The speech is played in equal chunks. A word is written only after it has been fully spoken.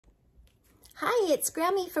Hi, it's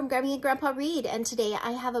Grammy from Grammy and Grandpa Read, and today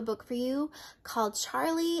I have a book for you called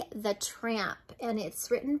Charlie the Tramp, and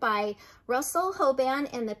it's written by Russell Hoban,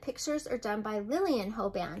 and the pictures are done by Lillian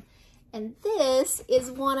Hoban. And this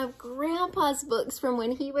is one of Grandpa's books from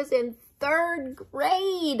when he was in 3rd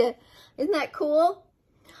grade. Isn't that cool?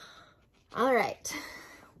 All right.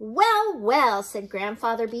 Well, well, said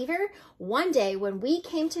Grandfather Beaver. One day when we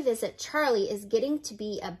came to visit, Charlie is getting to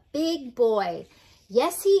be a big boy.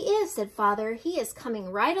 Yes, he is, said Father. He is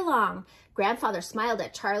coming right along. Grandfather smiled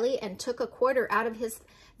at Charlie and took a quarter out of his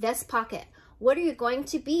vest pocket. What are you going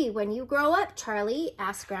to be when you grow up, Charlie?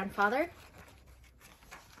 Asked Grandfather.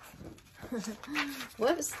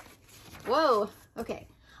 Whoops. Whoa. Okay.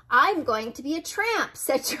 I'm going to be a tramp,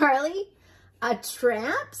 said Charlie. A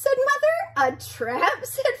tramp, said Mother. A tramp,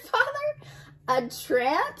 said Father. A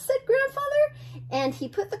tramp, said Grandfather. And he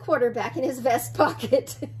put the quarter back in his vest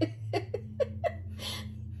pocket.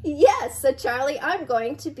 Yes, said Charlie, I'm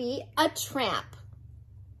going to be a tramp.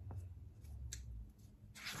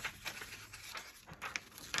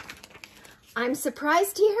 I'm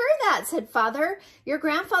surprised to hear that, said Father. Your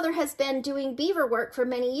grandfather has been doing beaver work for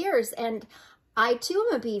many years, and I too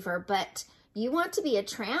am a beaver, but you want to be a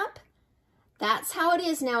tramp? That's how it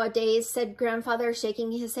is nowadays, said Grandfather,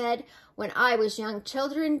 shaking his head. When I was young,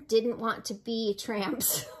 children didn't want to be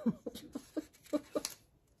tramps.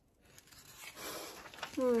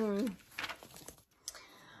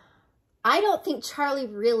 I don't think Charlie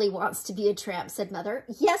really wants to be a tramp, said Mother.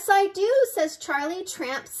 Yes, I do, says Charlie.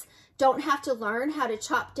 Tramps don't have to learn how to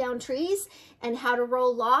chop down trees and how to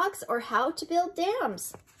roll logs or how to build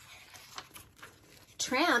dams.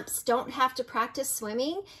 Tramps don't have to practice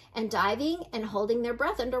swimming and diving and holding their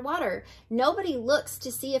breath underwater. Nobody looks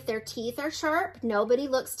to see if their teeth are sharp. Nobody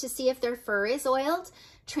looks to see if their fur is oiled.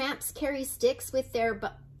 Tramps carry sticks with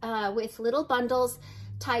little bundles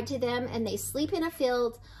tied to them, and they sleep in a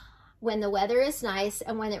field when the weather is nice,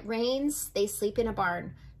 and when it rains, they sleep in a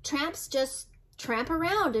barn. Tramps just tramp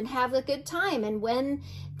around and have a good time, and when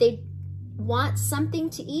they want something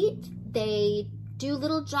to eat, they do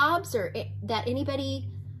little jobs for anybody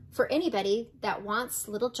that wants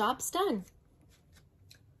little jobs done.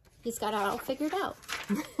 He's got it all figured out.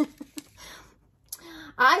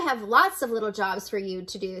 I have lots of little jobs for you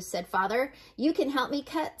to do, said Father. You can help me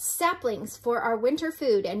cut saplings for our winter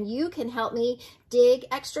food, and you can help me dig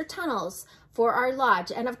extra tunnels for our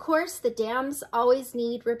lodge. And of course, the dams always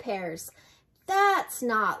need repairs. That's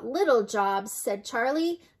not little jobs, said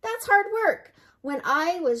Charlie. That's hard work. When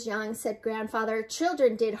I was young, said Grandfather,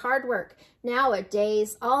 children did hard work.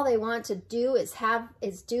 Nowadays, all they want to do is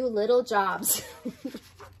do little jobs.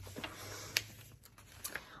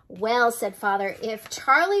 Well, said Father, if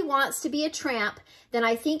Charlie wants to be a tramp, then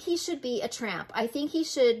I think he should be a tramp. I think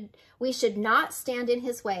we should not stand in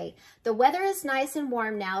his way. The weather is nice and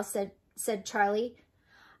warm now, said Charlie.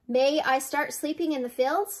 May I start sleeping in the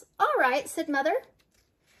fields? All right, said Mother.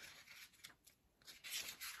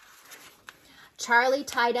 Charlie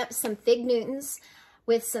tied up some fig Newtons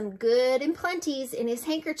with some good and plenties in his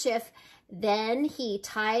handkerchief. Then he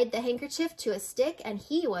tied the handkerchief to a stick, and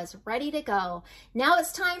he was ready to go. Now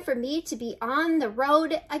it's time for me to be on the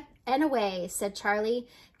road and away, said Charlie.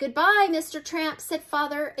 Goodbye, Mr. Tramp, said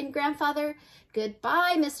Father and Grandfather.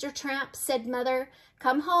 Goodbye, Mr. Tramp, said Mother.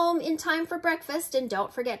 Come home in time for breakfast, and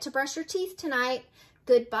don't forget to brush your teeth tonight.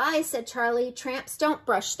 Goodbye, said Charlie. Tramps don't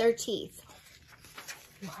brush their teeth.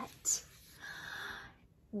 What?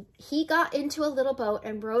 He got into a little boat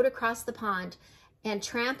and rowed across the pond and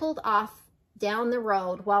trampled off down the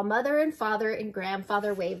road while Mother and Father and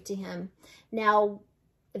Grandfather waved to him. Now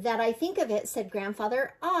that I think of it, said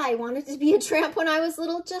Grandfather, I wanted to be a tramp when I was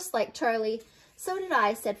little, just like Charlie. So did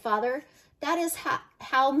I, said Father. That is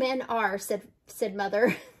how men are, said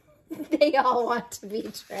Mother. They all want to be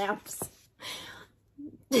tramps.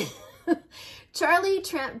 Charlie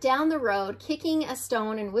tramped down the road, kicking a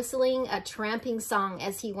stone and whistling a tramping song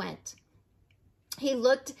as he went. He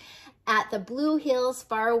looked at the blue hills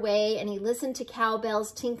far away, and he listened to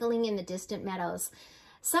cowbells tinkling in the distant meadows.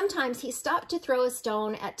 Sometimes he stopped to throw a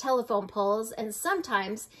stone at telephone poles, and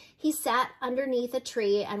sometimes he sat underneath a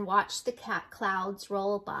tree and watched the clouds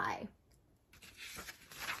roll by.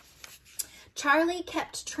 Charlie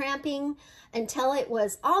kept tramping until it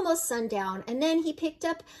was almost sundown, and then he picked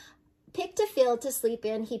a field to sleep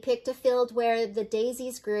in. He picked a field where the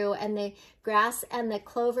daisies grew and the grass and the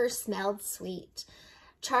clover smelled sweet.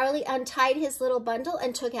 Charlie untied his little bundle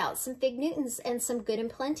and took out some fig Newtons and some good and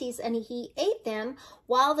plenties, and he ate them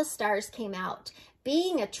while the stars came out.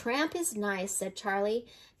 Being a tramp is nice, said Charlie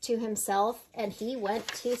to himself, and he went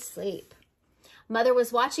to sleep. Mother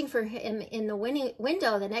was watching for him in the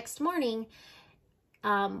window the next morning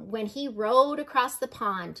when he rowed across the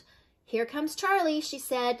pond. "Here comes Charlie," she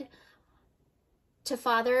said to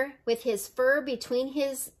Father, with his fur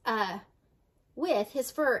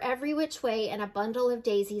every which way and a bundle of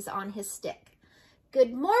daisies on his stick.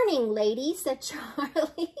 "Good morning, lady," said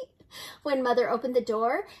Charlie when Mother opened the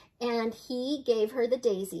door, and he gave her the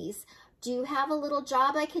daisies. "Do you have a little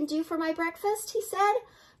job I can do for my breakfast?" he said.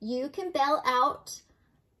 "You can bail out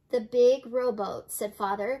the big rowboat," said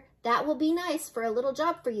Father. "That will be nice for a little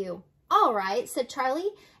job for you." "All right," said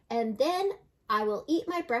Charlie, "and then I will eat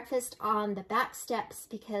my breakfast on the back steps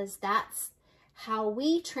because that's how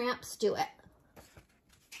we tramps do it."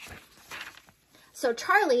 So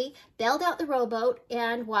Charlie bailed out the rowboat,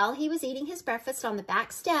 and while he was eating his breakfast on the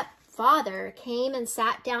back step, Father came and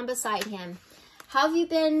sat down beside him. How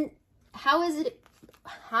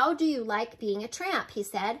do you like being a tramp?" he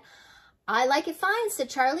said. "I like it fine," said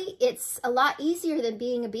Charlie. "It's a lot easier than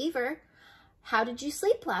being a beaver." "How did you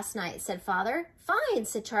sleep last night?" said Father. "Fine,"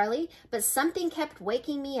 said Charlie, "but something kept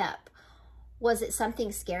waking me up." "Was it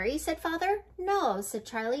something scary?" said Father. "No," said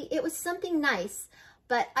Charlie. "It was something nice,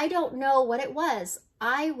 but I don't know what it was.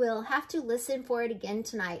 I will have to listen for it again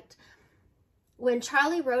tonight." When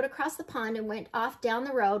Charlie rowed across the pond and went off down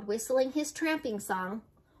the road, whistling his tramping song,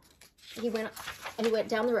 he went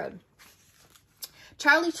down the road.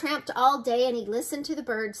 Charlie tramped all day, and he listened to the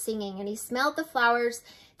birds singing, and he smelled the flowers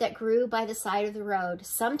that grew by the side of the road.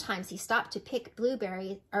 Sometimes he stopped to pick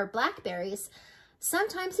blackberries.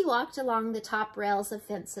 Sometimes he walked along the top rails of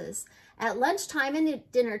fences. At lunchtime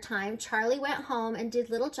and dinner time, Charlie went home and did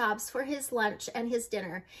little jobs for his lunch and his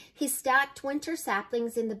dinner. He stacked winter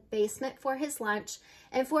saplings in the basement for his lunch,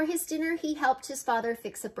 and for his dinner, he helped his father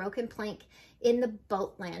fix a broken plank in the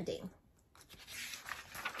boat landing.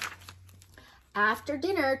 After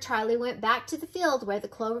dinner, Charlie went back to the field where the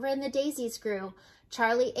clover and the daisies grew.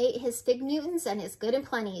 Charlie ate his fig Newtons and his good and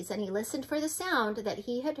plenties, and he listened for the sound that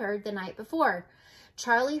he had heard the night before.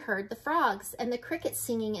 Charlie heard the frogs and the crickets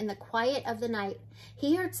singing in the quiet of the night.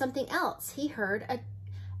 He heard something else. He heard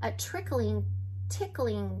a trickling,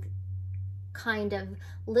 tickling kind of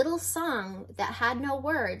little song that had no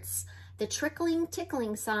words. The trickling,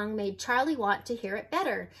 tickling song made Charlie want to hear it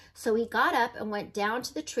better, so he got up and went down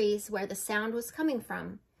to the trees where the sound was coming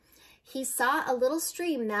from. He saw a little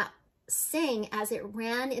stream that sang as it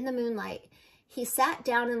ran in the moonlight. He sat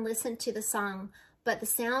down and listened to the song, but the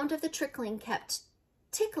sound of the trickling kept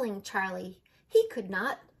tickling Charlie. He could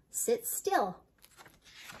not sit still.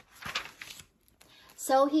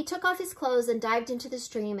 So he took off his clothes and dived into the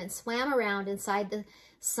stream and swam around inside the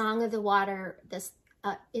song of the water.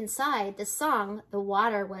 Inside the song, the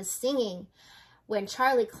water was singing. When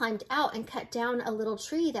Charlie climbed out and cut down a little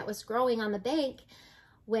tree that was growing on the bank,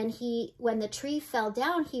 when the tree fell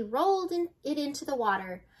down, he rolled it into the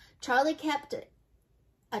water. Charlie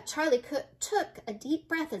took a deep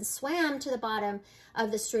breath and swam to the bottom of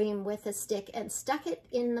the stream with a stick and stuck it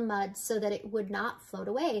in the mud so that it would not float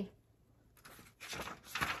away.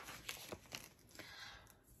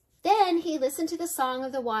 Then he listened to the song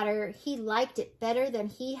of the water. He liked it better than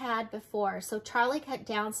he had before. So Charlie cut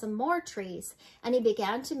down some more trees, and he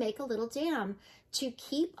began to make a little dam to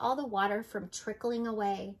keep all the water from trickling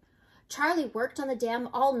away. Charlie worked on the dam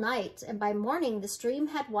all night, and by morning the stream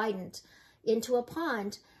had widened into a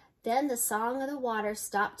pond. Then the song of the water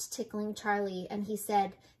stopped tickling Charlie, and he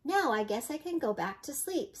said, "Now I guess I can go back to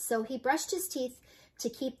sleep." So he brushed his teeth to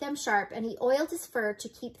keep them sharp, and he oiled his fur to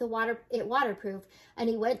keep it waterproof, and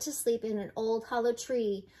he went to sleep in an old hollow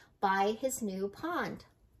tree by his new pond.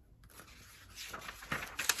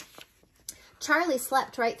 Charlie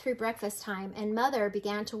slept right through breakfast time, and Mother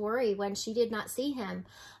began to worry when she did not see him.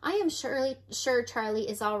 "I am sure Charlie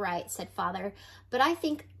is all right," said Father, "but I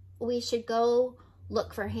think we should go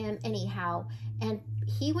look for him anyhow." And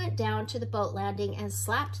he went down to the boat landing and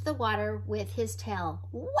slapped the water with his tail.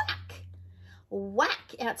 Whack!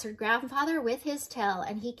 "Whack," answered Grandfather with his tail,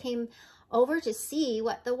 and he came over to see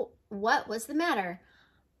what was the matter.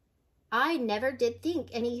 "I never did think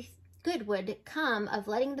any good would come of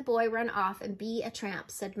letting the boy run off and be a tramp,"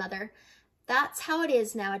 said Mother. "That's how it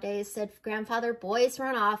is nowadays," said Grandfather. "Boys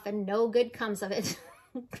run off and no good comes of it."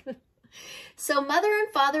 So Mother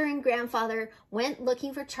and Father and Grandfather went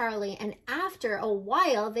looking for Charlie, and after a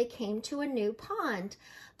while they came to a new pond,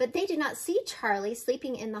 but they did not see Charlie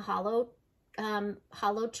sleeping in the hollow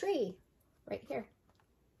tree right here.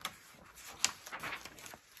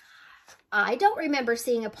 "I don't remember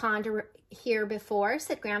seeing a pond here before,"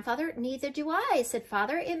 said Grandfather. "Neither do I," said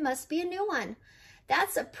Father. "It must be a new one."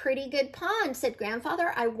 "That's a pretty good pond," said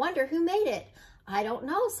Grandfather. "I wonder who made it." I don't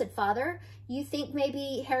know, said Father. You think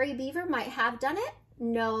maybe Harry Beaver might have done it?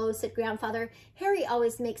 No, said Grandfather. Harry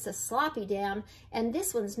always makes a sloppy dam, and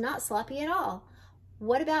this one's not sloppy at all.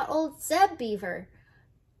 What about old Zeb Beaver?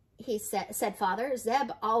 Said Father.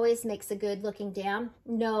 Zeb always makes a good-looking dam.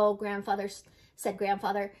 No, said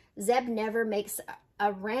Grandfather. Zeb never makes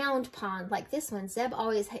a round pond like this one. Zeb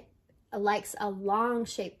always likes a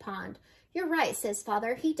long-shaped pond. You're right, says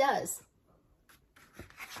Father. He does.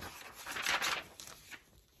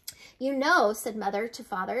 You know, said Mother to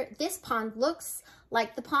Father, this pond looks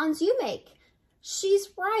like the ponds you make. She's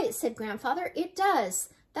right, said Grandfather. It does.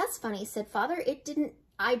 That's funny, said Father.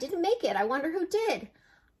 I didn't make it. I wonder who did.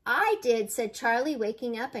 I did, said Charlie,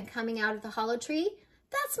 waking up and coming out of the hollow tree.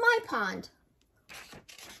 That's my pond.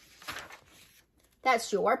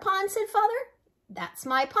 That's your pond, said Father. That's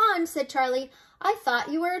my pond, said Charlie. I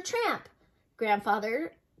thought you were a tramp.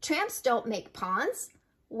 Grandfather, tramps don't make ponds.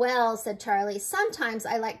 Well, said Charlie, sometimes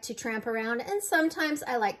I like to tramp around and sometimes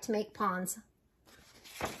I like to make ponds.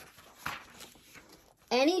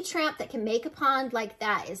 Any tramp that can make a pond like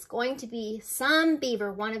that is going to be some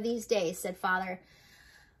beaver one of these days, said Father.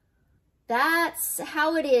 That's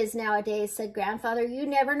how it is nowadays, said Grandfather. You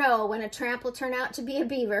never know when a tramp will turn out to be a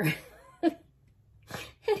beaver.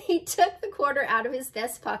 And he took the quarter out of his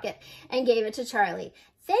vest pocket and gave it to Charlie.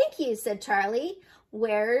 Thank you, said Charlie.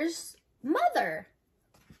 Where's Mother?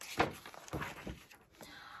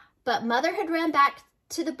 But Mother had ran back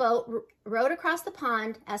to the boat, rowed across the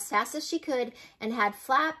pond as fast as she could, and had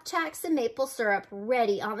flapjacks and maple syrup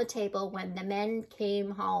ready on the table when the men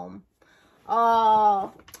came home.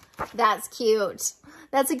 Oh, that's cute.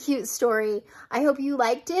 That's a cute story. I hope you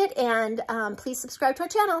liked it, and please subscribe to our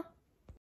channel.